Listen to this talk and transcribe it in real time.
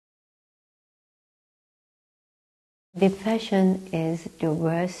Depression is the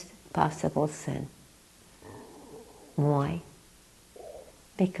worst possible sin. Why?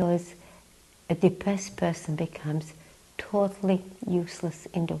 Because a depressed person becomes totally useless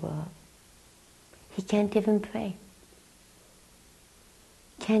in the world. He can't even pray,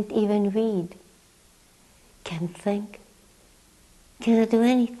 can't even read, can't think, cannot do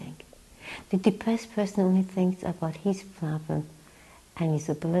anything. The depressed person only thinks about his problem and is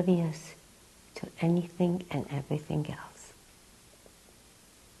oblivious to anything and everything else.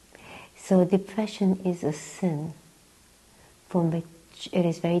 So depression is a sin from which it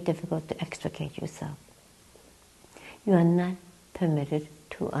is very difficult to extricate yourself. You are not permitted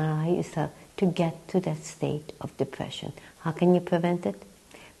to allow yourself to get to that state of depression. How can you prevent it?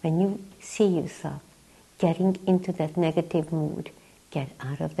 When you see yourself getting into that negative mood, get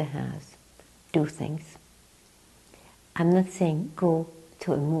out of the house, do things. I'm not saying go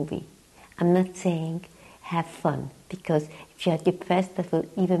to a movie. I'm not saying have fun, because if you are depressed, that will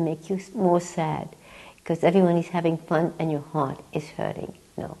even make you more sad, because everyone is having fun and your heart is hurting.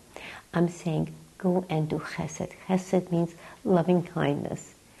 No, I'm saying go and do chesed. Chesed means loving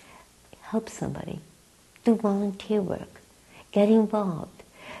kindness. Help somebody. Do volunteer work. Get involved.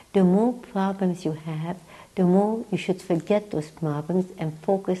 The more problems you have, the more you should forget those problems and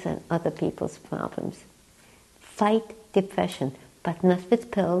focus on other people's problems. Fight depression, but not with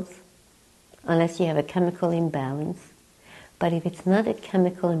pills, unless you have a chemical imbalance. But if it's not a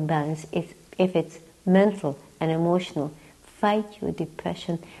chemical imbalance, if it's mental and emotional, fight your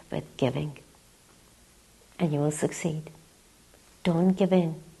depression with giving, and you will succeed. Don't give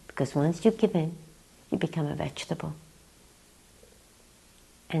in, because once you give in, you become a vegetable.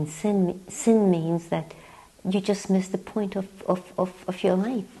 And sin means that you just missed the point of your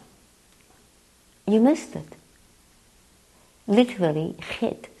life. You missed it. Literally,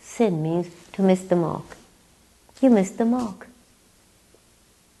 chit, sin means to miss the mark. You missed the mark.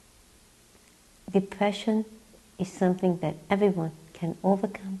 Depression is something that everyone can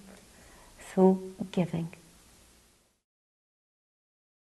overcome through giving.